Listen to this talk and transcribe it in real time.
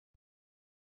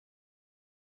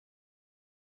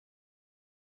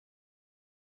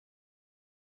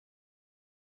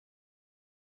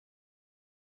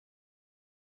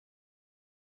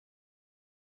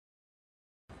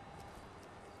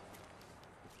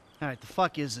All right, the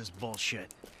fuck is this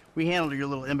bullshit? We handled your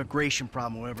little immigration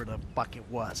problem, whatever the fuck it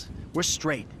was. We're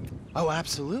straight. Oh,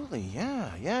 absolutely,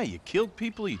 yeah. You killed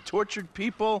people, you tortured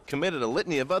people, committed a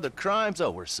litany of other crimes.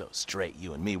 Oh, we're so straight,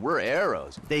 you and me. We're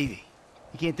arrows. Davey,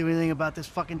 you can't do anything about this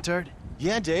fucking turd?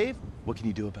 Yeah, Dave? What can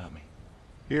you do about me?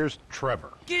 Here's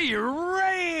Trevor.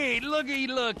 Great!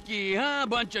 Looky, huh?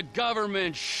 Bunch of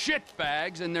government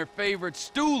shitbags and their favorite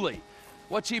stoolie.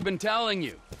 What's he been telling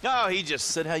you? Oh, he just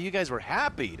said how you guys were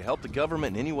happy to help the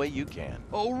government in any way you can.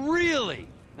 Oh, really?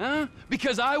 Huh?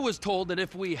 Because I was told that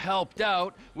if we helped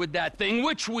out with that thing,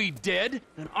 which we did,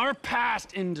 then our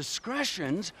past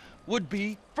indiscretions would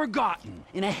be forgotten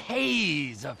in a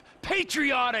haze of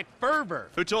patriotic fervor.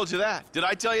 Who told you that? Did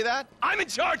I tell you that? I'm in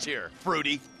charge here,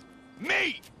 Fruity.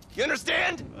 Me! You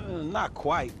understand? Not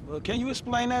quite. Can you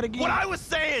explain that again? What I was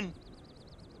saying!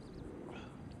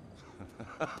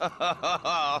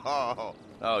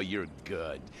 Oh, you're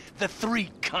good. The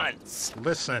three cunts.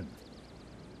 Listen,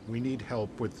 we need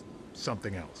help with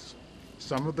something else.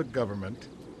 Some of the government,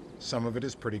 some of it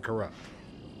is pretty corrupt.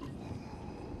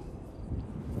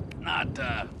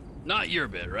 Not your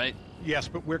bit, right? Yes,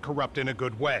 but we're corrupt in a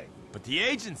good way. But the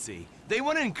agency, they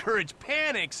want to encourage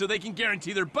panic so they can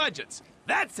guarantee their budgets.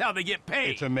 That's how they get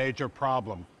paid. It's a major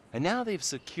problem. And now they've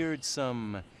secured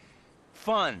some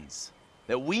funds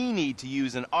that we need to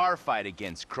use in our fight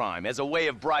against crime as a way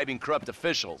of bribing corrupt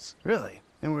officials. Really?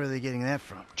 And where are they getting that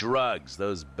from? Drugs.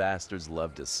 Those bastards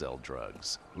love to sell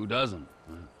drugs. Who doesn't?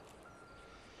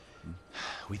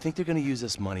 We think they're going to use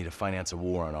this money to finance a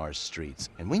war on our streets.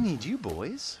 And we need you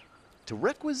boys to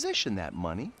requisition that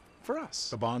money for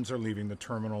us. The bonds are leaving the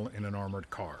terminal in an armored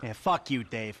car. Yeah, fuck you,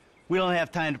 Dave. We don't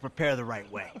have time to prepare the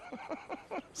right way.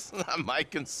 It's not my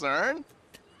concern.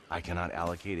 I cannot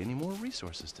allocate any more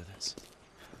resources to this.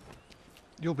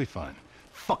 You'll be fine.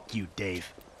 Fuck you,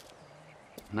 Dave.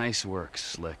 Nice work,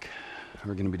 Slick.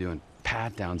 We're gonna be doing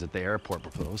pat-downs at the airport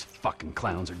before those fucking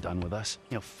clowns are done with us.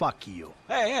 You know, fuck you.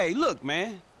 Hey, look,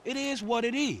 man. It is what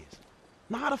it is.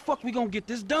 Now how the fuck we gonna get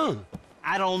this done?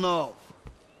 I don't know.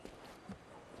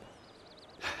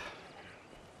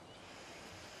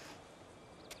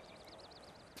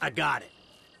 I got it.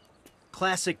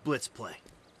 Classic Blitz play.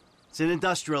 It's an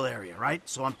industrial area, right?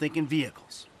 So I'm thinking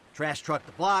vehicles. Trash truck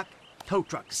to block, tow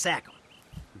truck to sack them.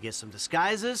 We get some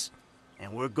disguises,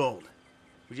 and we're golden.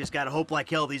 We just gotta hope like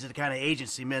hell these are the kind of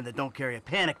agency men that don't carry a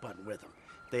panic button with them.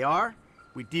 If they are,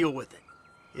 we deal with it.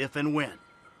 If and when.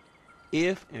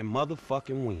 If and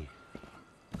motherfucking when.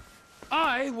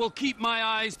 I will keep my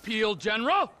eyes peeled,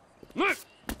 General.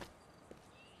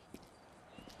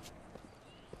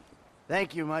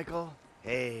 Thank you, Michael.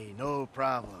 Hey, no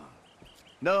problem.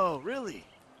 No, really.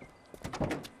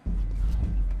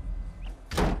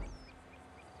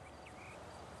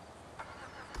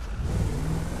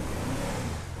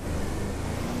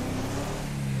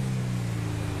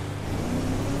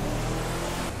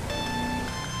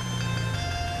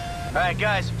 All right,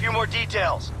 guys, a few more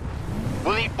details.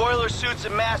 We'll need boiler suits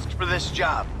and masks for this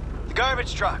job. The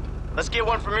garbage truck. Let's get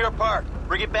one from your park.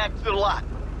 Bring it back to the lot.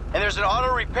 And there's an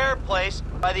auto repair place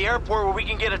by the airport where we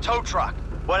can get a tow truck.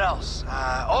 What else?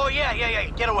 Oh, yeah,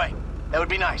 getaway. That would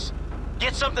be nice.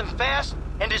 Get something fast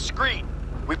and discreet.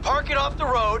 We park it off the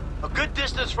road, a good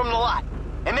distance from the lot.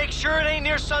 And make sure it ain't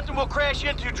near something we'll crash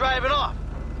into driving off.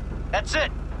 That's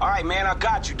it. All right, man, I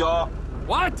got you, dawg.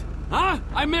 What? Huh?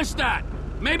 I missed that.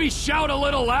 Maybe shout a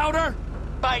little louder?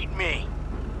 Bite me.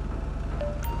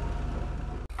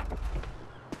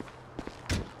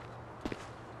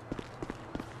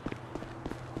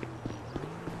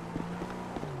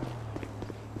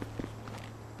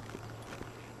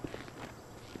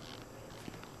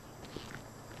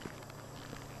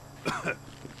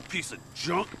 Piece of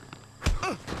junk.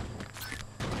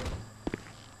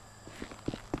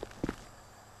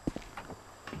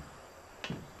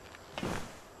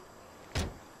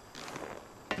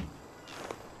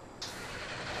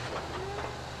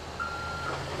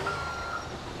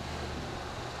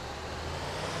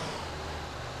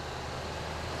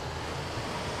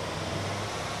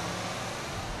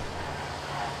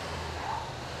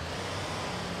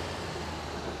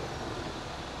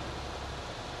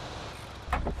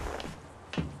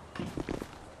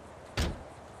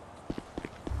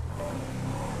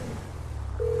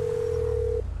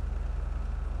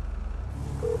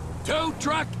 Tow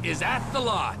truck is at the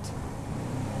lot.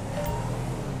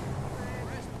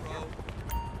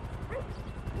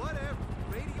 Whatever.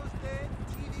 Radio's dead,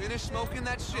 TV's Finish smoking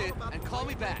that shit and call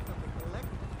me back.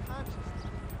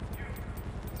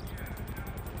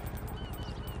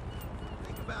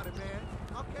 Think about it, man.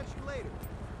 I'll catch you later.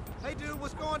 Hey, dude,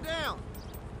 what's going down?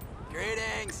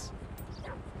 Greetings.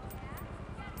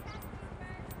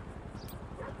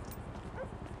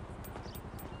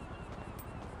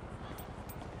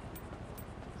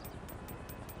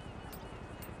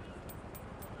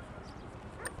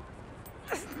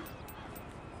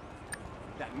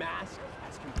 mask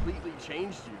has completely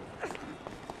changed you.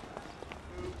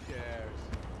 Who cares?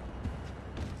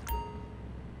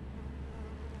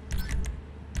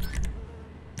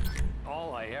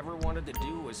 All I ever wanted to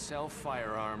do was sell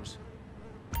firearms.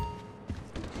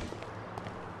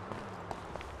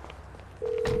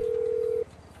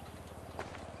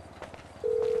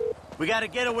 We got a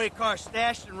getaway car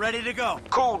stashed and ready to go.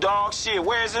 Cool, dog. Shit,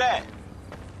 where is it at?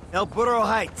 El Burro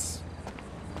Heights.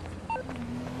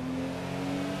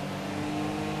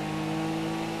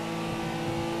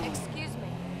 Excuse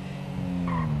me.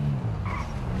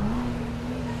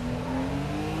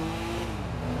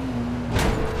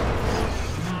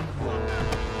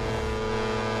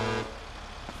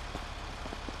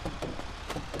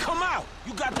 Come out!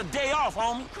 You got the day off,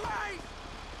 homie.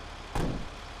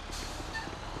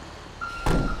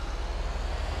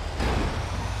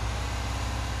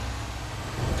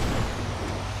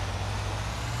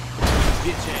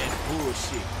 Bitch ass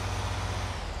bullshit.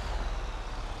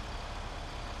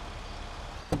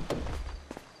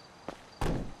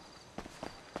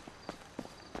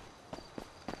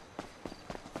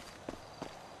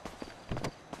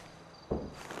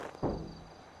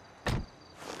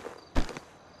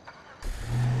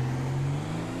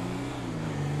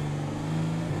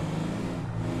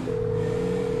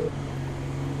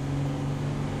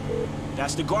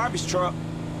 That's the garbage truck.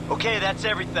 Okay, that's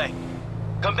everything.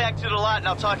 Come back to the lot and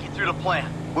I'll talk you through the plan.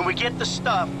 When we get the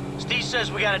stuff, Steve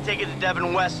says we gotta take it to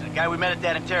Devin Weston, the guy we met at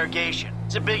that interrogation.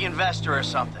 It's a big investor or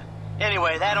something.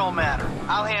 Anyway, that don't matter.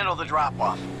 I'll handle the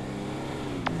drop-off.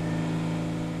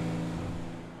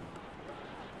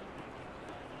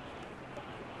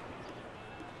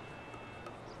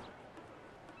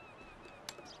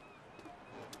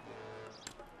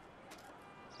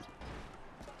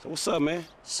 So what's up, man?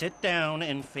 Sit down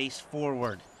and face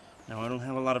forward. Now, I don't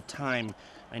have a lot of time.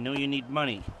 I know you need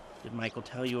money. Did Michael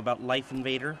tell you about Life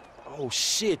Invader? Oh,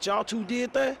 shit. Y'all two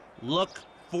did that? Look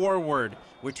forward.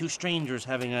 We're two strangers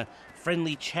having a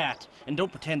friendly chat. And don't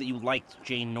pretend that you liked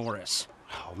Jane Norris.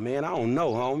 Oh, man, I don't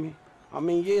know, homie. I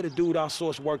mean, yeah, the dude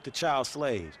outsourced work to child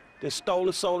slaves. Then stole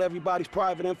and sold everybody's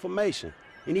private information.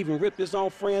 And even ripped his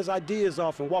own friends' ideas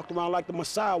off and walked around like the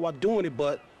Messiah while doing it,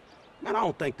 but... Man, I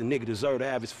don't think the nigga deserved to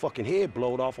have his fucking head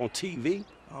blowed off on TV.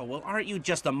 Oh, well, aren't you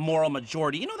just a moral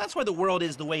majority? You know, that's why the world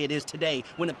is the way it is today,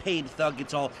 when a paid thug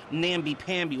gets all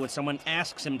namby-pamby when someone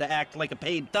asks him to act like a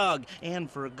paid thug,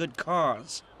 and for a good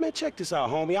cause. Man, check this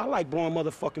out, homie. I like blowing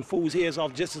motherfucking fools' heads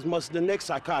off just as much as the next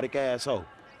psychotic asshole.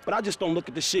 But I just don't look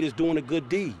at the shit as doing a good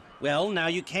deed. Well, now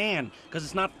you can, because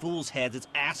it's not fools' heads, it's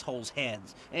assholes'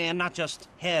 heads. And not just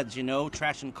heads, you know,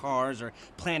 trashing cars or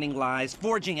planning lies,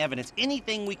 forging evidence,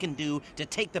 anything we can do to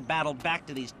take the battle back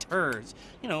to these turds.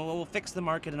 You know, we'll fix the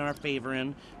market in our favor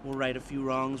and we'll right a few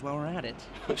wrongs while we're at it.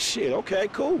 Shit, okay,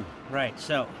 cool. Right,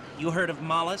 so, you heard of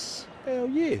Mollis? Hell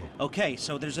yeah. Okay,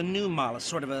 so there's a new Mollis,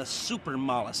 sort of a super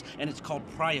Mollis, and it's called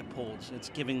Priapold. It's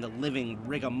giving the living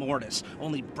rigor mortis.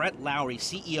 Only Brett Lowry,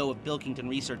 CEO of Bilkington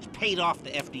Research, paid off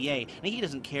the FDA, and he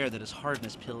doesn't care that his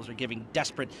hardness pills are giving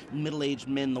desperate, middle-aged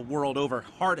men the world over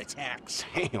heart attacks.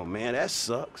 Damn, man, that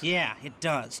sucks. Yeah, it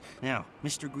does. Now,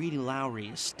 Mr. Greedy Lowry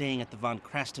is staying at the Von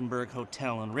Krastenberg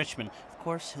Hotel in Richmond. Of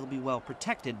course, he'll be well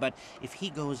protected, but if he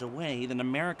goes away, then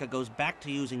America goes back to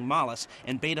using Mollis,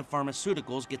 and Beta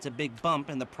Pharmaceuticals gets a big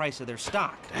bump in the price of their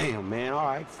stock. Damn, man, all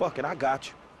right, fuck it, I got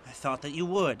you. I thought that you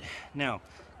would. Now,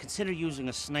 consider using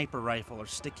a sniper rifle or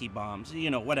sticky bombs,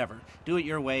 you know, whatever. Do it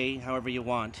your way, however you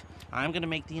want. I'm gonna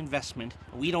make the investment.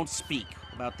 We don't speak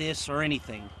about this or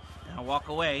anything. Now walk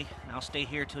away, and I'll stay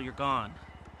here till you're gone.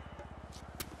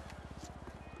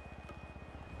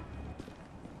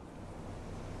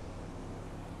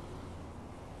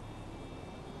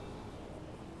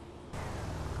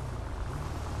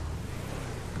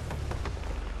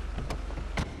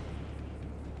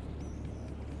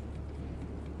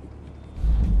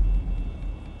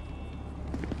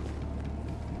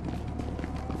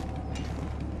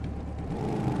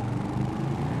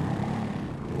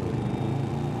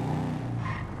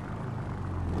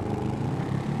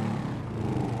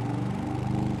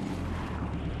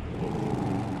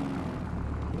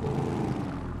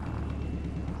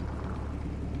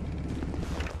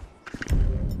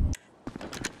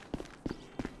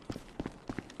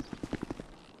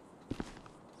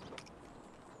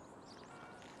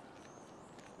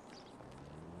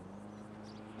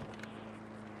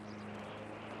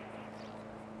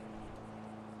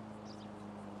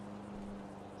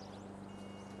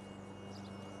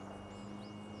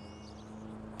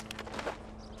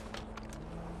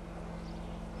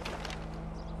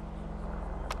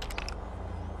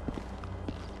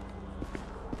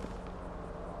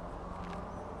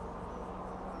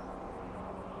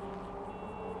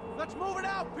 Let's move it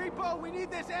out, people! We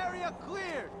need this area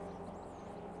cleared!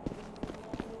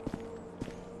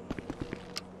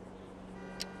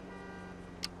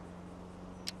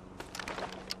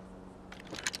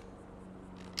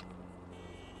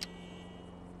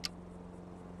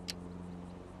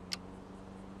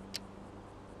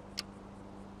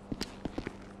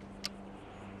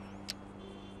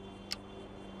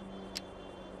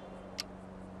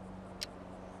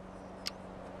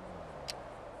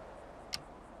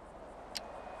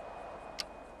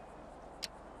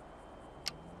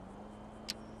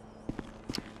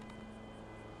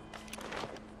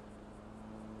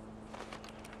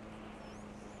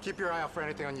 Keep your eye out for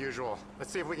anything unusual.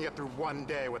 Let's see if we can get through one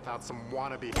day without some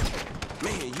wannabe.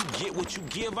 Man, you get what you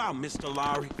give out, Mr.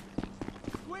 Lowry.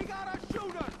 We got a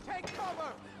shooter! Take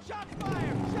cover! Shots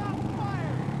fired! Shots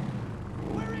fired!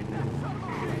 Where is that son of a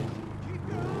bitch? Keep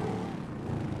your eye...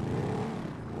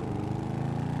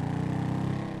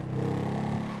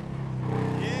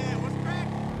 Yeah, what's crack?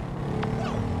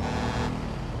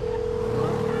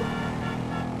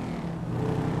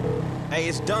 Hey,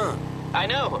 it's done. I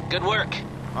know. Good work.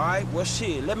 All right, well,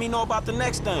 shit, let me know about the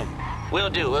next thing. Will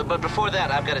do, but before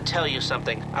that, I've got to tell you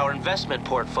something. Our investment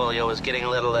portfolio is getting a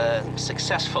little,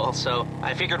 successful, so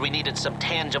I figured we needed some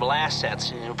tangible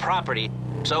assets, property.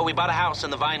 So we bought a house in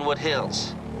the Vinewood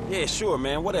Hills. Yeah, sure,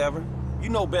 man, whatever. You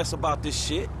know best about this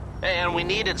shit. And we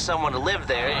needed someone to live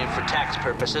there for tax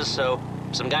purposes, so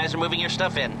some guys are moving your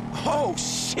stuff in. Oh,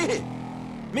 shit!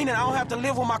 Meaning I don't have to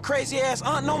live with my crazy-ass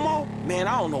aunt no more? Man,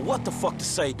 I don't know what the fuck to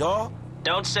say, dawg.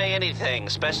 Don't say anything,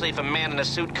 especially if a man in a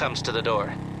suit comes to the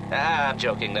door. I'm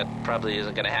joking. That probably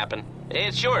isn't gonna happen.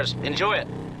 It's yours. Enjoy it.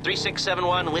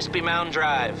 3671 Wispy Mound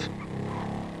Drive.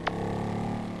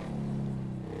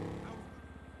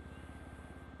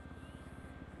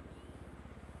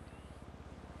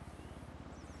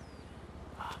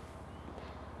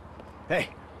 Hey.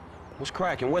 What's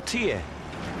cracking? Where T at?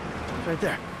 Right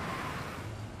there.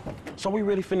 So we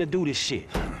really finna do this shit?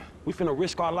 We finna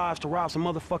risk our lives to rob some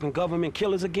motherfucking government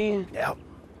killers again? Yeah.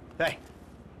 Hey.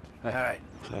 All right.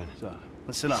 So,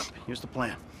 listen up. Here's the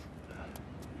plan.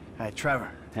 All right,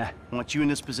 Trevor. Yeah? I want you in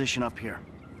this position up here.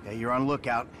 Okay, you're on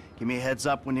lookout. Give me a heads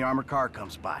up when the armored car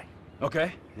comes by.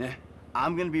 Okay, yeah.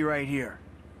 I'm gonna be right here,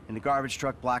 in the garbage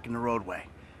truck blocking the roadway.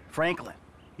 Franklin,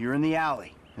 you're in the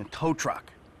alley, in a tow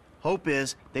truck. Hope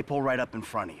is they pull right up in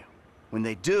front of you. When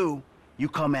they do, you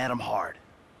come at them hard.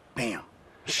 Bam.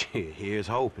 Shit, here's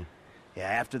hoping. Yeah,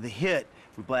 after the hit,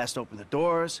 we blast open the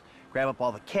doors, grab up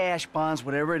all the cash, bonds,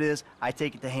 whatever it is, I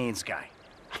take it to Haines' guy.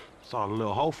 Saw a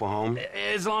little hope for homie.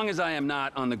 As long as I am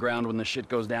not on the ground when the shit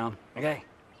goes down, okay?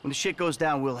 When the shit goes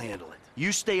down, we'll handle it.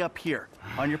 You stay up here,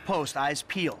 on your post, eyes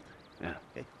peeled. Yeah.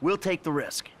 Okay? We'll take the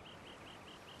risk.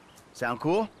 Sound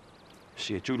cool?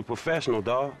 Shit, you the professional,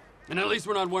 dawg. And at least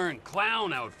we're not wearing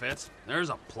clown outfits.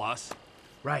 There's a plus.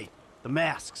 Right. The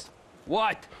masks.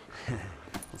 What?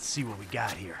 Let's see what we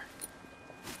got here.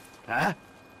 Huh?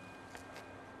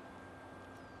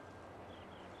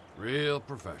 Real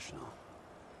professional.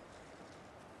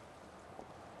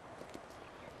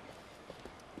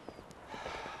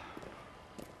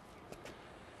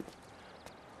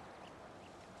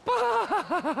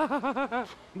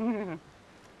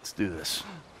 Let's do this.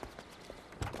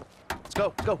 Let's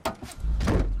go, go.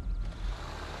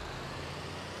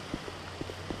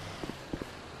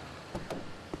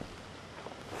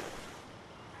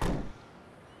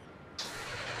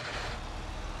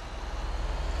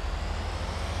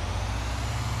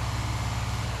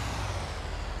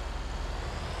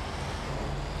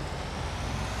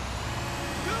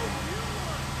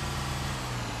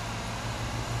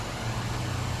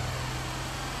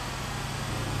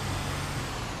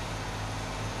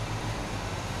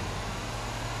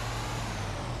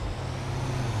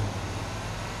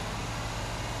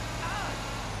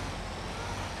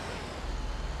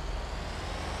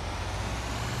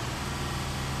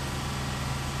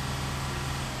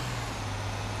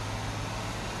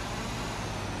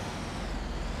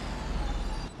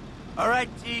 All right,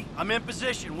 T, I'm in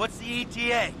position. What's the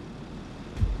ETA?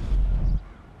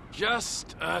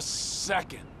 Just a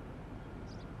second.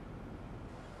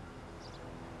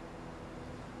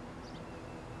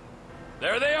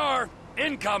 There they are,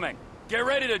 incoming. Get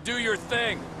ready to do your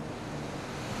thing.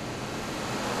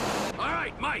 All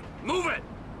right, Mike, move it.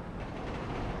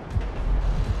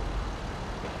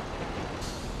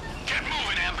 Get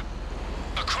moving, Em.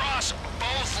 Across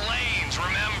both lanes,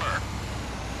 remember.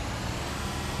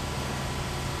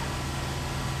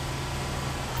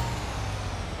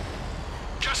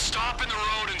 Just stop in the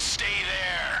road and stay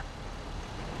there.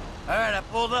 All right, I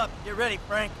pulled up. Get ready,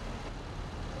 Frank.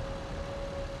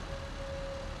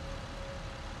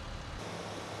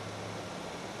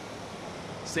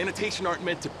 Sanitation aren't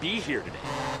meant to be here today.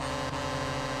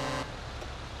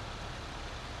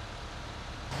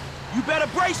 You better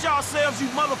brace yourselves, you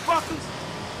motherfuckers!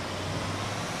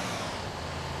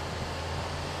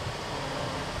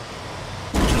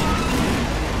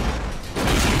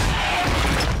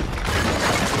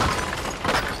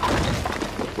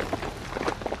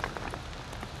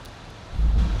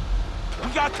 We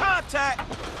got contact!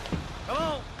 Come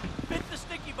on, hit the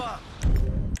sticky bomb.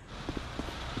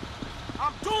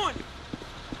 I'm doing it!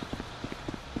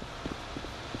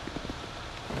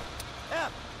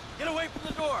 F, get away from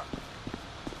the door.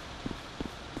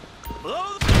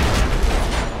 Blow the...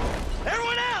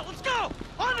 Everyone out, let's go!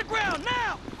 On the ground,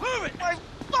 now! Move it! My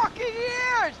fucking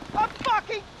ears! I'm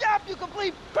fucking deaf, you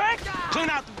complete prick! Clean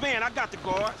out the van, I got the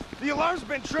guards. The alarm's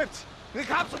been tripped. The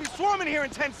cops will be swarming here in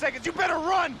 10 seconds. You better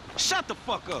run! Shut the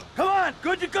fuck up. Come on,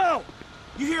 good to go!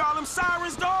 You hear all them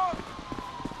sirens, dog?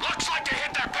 Looks like they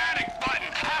hit their panic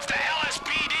button. Half the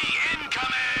LSPD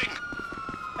incoming!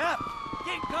 F,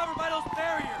 get covered by those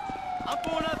barriers. I'm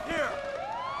going up here.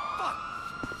 Fuck!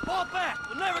 Fall back,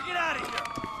 we'll never get out of here.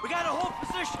 We gotta hold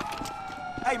position.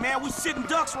 Hey, man, we sitting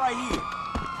ducks right here.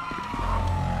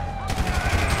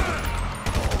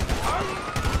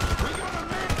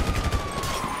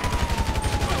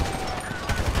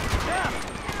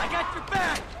 I got your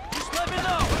back. Just let me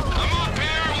know. I'm up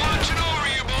here watching over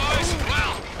you boys.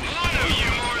 Well, one of you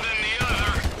more than the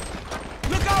other.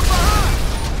 Look out behind!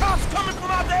 Cops coming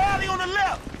from out the alley on the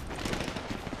left!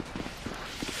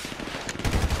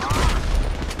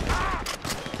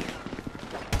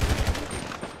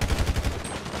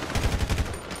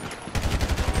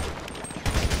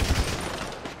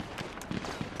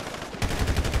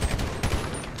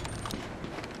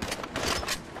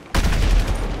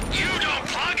 You don't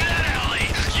plug that alley,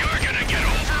 you're gonna get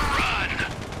overrun.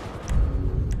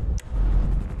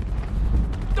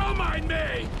 Don't mind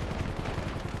me!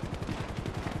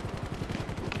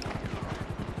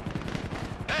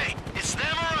 Hey, it's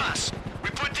them or us. We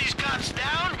put these cops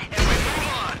down and we move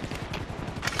on.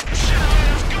 Shit,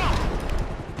 let's go!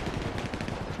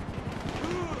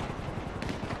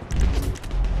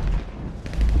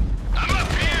 I'm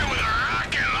up here with a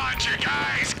rocket launcher,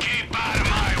 guys. Keep out of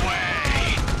my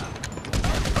way.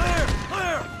 Clear,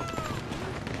 clear.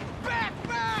 Back,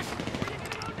 back.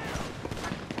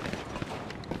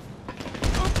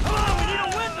 Come on, we need a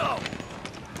window.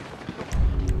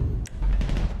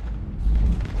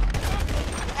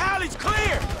 Alley's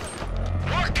clear!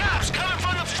 More cops coming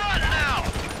from the front now.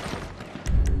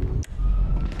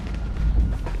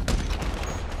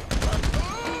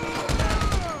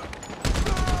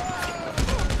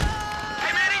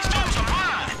 Hey man, these dudes are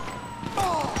mine.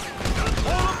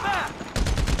 Hold them back.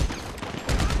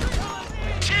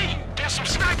 Gee, there's some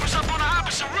snipers up on the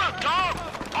opposite roof, dog.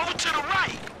 Over to the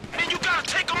right. And you gotta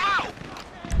take them out.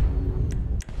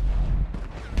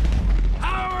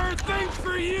 How are things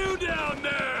for you down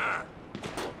there?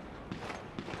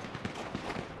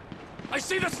 I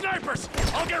see the snipers!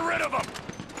 I'll get rid of them!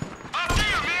 Up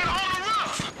there, man, on the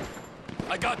roof.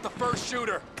 I got the first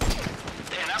shooter.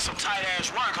 Damn, that's some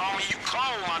tight-ass work, homie. You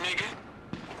cold, my nigga.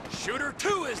 Shooter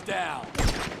 2 is down.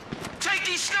 Take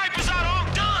these snipers out, all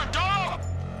done, dog.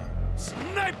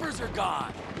 Snipers are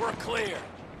gone. We're clear.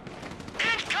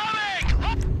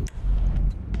 Incoming!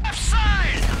 Left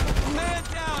side! Man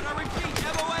down, I repeat,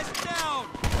 MOS down.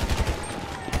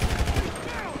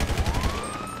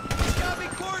 He's got me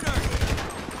cornered.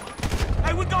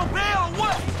 Hey, we gon' bail or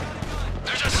what?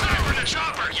 There's a sniper in the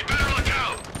chopper. You better look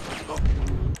out.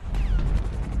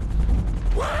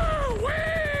 Woo-wee!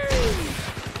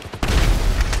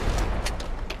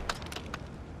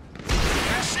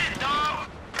 That's it, dog.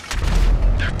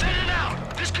 They're thinning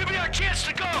out. This could be our chance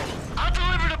to go. I'll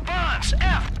deliver the bombs.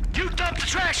 F, you dump the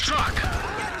trash truck. Get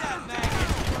that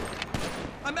maggot.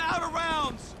 I'm out of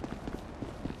rounds.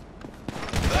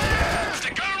 The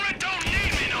government don't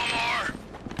need me no more.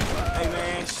 Hey,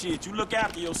 man, shit, you look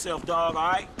after yourself, dog, all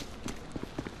right?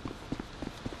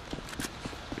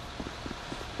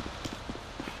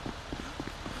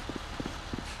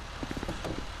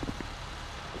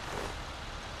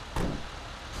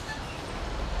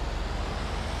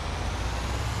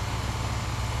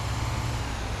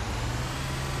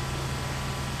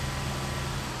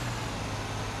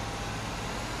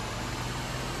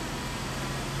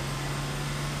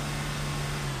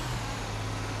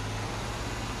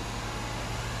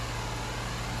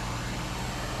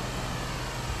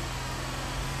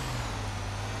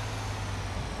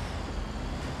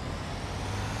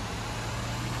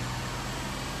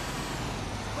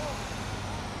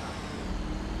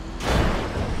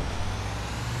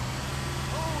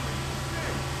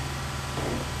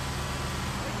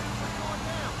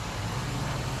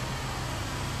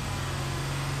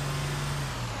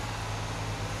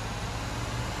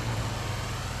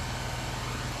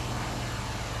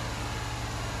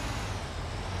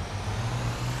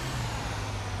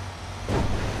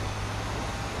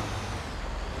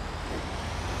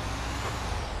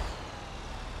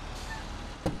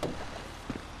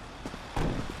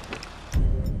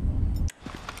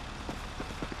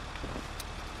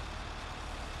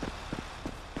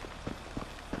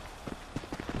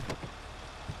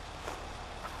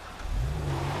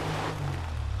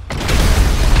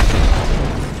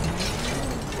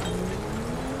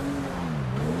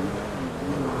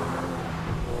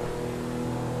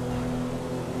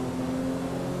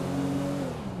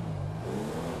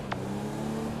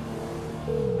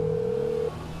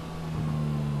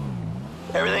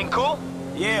 Everything cool?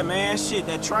 Yeah, man, shit,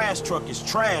 that trash truck is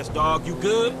trash, dog. You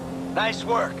good? Nice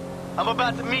work. I'm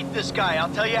about to meet this guy.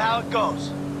 I'll tell you how it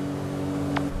goes.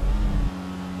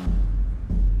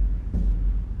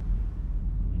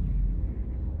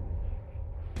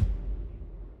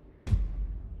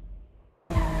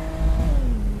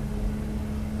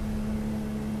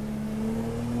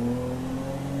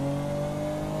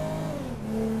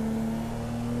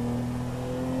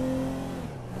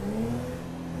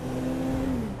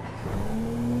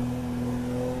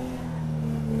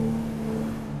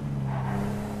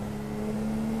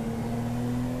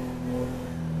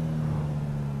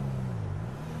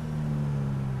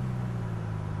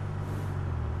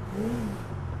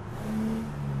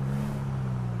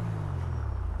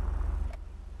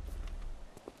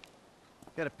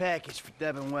 Got a package for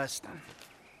Devin Weston.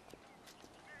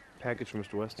 Package for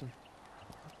Mr. Weston?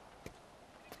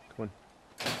 Come on.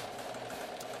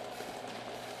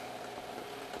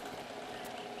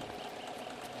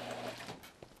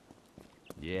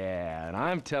 Yeah, and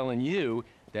I'm telling you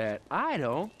that I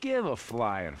don't give a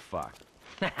flying fuck.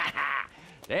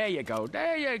 There you go,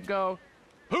 there you go.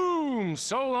 Boom!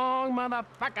 So long,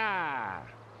 motherfucker!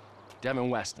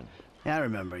 Devin Weston. I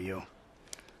remember you.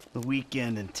 The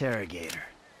weekend interrogator.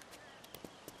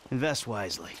 Invest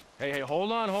wisely. Hey,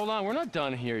 hold on. We're not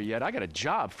done here yet. I got a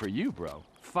job for you, bro.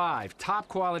 5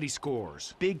 top-quality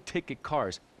scores. Big-ticket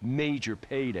cars. Major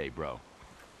payday, bro.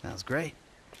 Sounds great.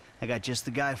 I got just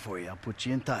the guy for you. I'll put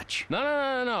you in touch. No.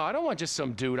 I don't want just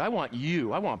some dude. I want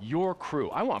you. I want your crew.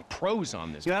 I want pros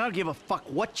on this. Yeah, I don't give a fuck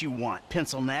what you want,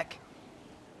 pencil neck.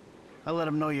 I'll let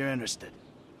them know you're interested.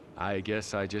 I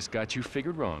guess I just got you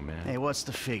figured wrong, man. Hey, what's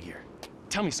the figure?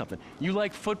 Tell me something. You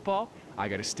like football? I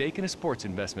got a stake in a sports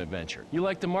investment venture. You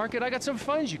like the market? I got some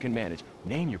funds you can manage.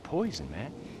 Name your poison,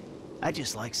 man. I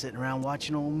just like sitting around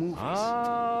watching old movies.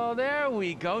 Oh, there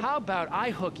we go. How about I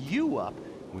hook you up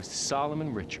with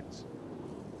Solomon Richards?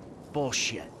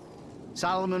 Bullshit.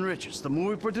 Solomon Richards, the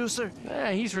movie producer?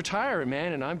 Yeah, he's retiring,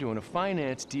 man, and I'm doing a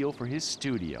finance deal for his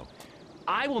studio.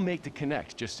 I will make the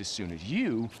connect just as soon as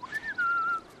you...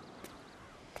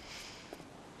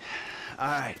 All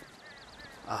right.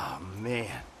 Oh, man.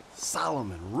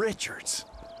 Solomon Richards.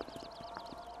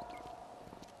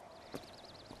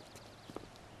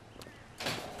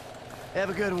 Have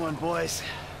a good one, boys.